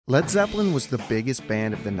Led Zeppelin was the biggest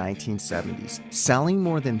band of the 1970s, selling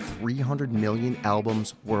more than 300 million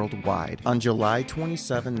albums worldwide. On July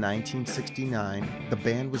 27, 1969, the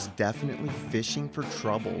band was definitely fishing for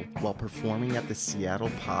trouble while performing at the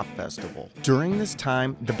Seattle Pop Festival. During this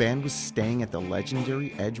time, the band was staying at the legendary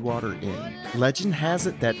Edgewater Inn. Legend has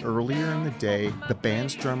it that earlier in the day, the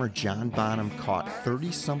band's drummer John Bonham caught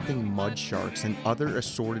 30-something mud sharks and other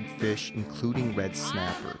assorted fish, including red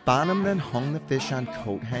snapper. Bonham then hung the fish on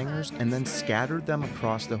coat hangers and then scattered them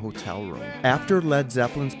across the hotel room. After Led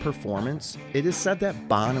Zeppelin's performance, it is said that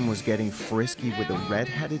Bonham was getting frisky with a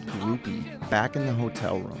red-headed groupie back in the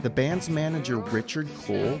hotel room. The band's manager Richard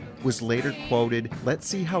Cole was later quoted, "Let's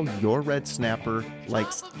see how your red snapper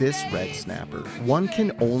likes this red snapper." One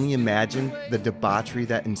can only imagine the debauchery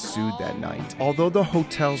that ensued that night. Although the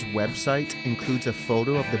hotel's website includes a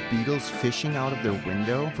photo of the Beatles fishing out of their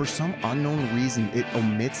window, for some unknown reason it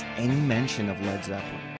omits any mention of Led Zeppelin.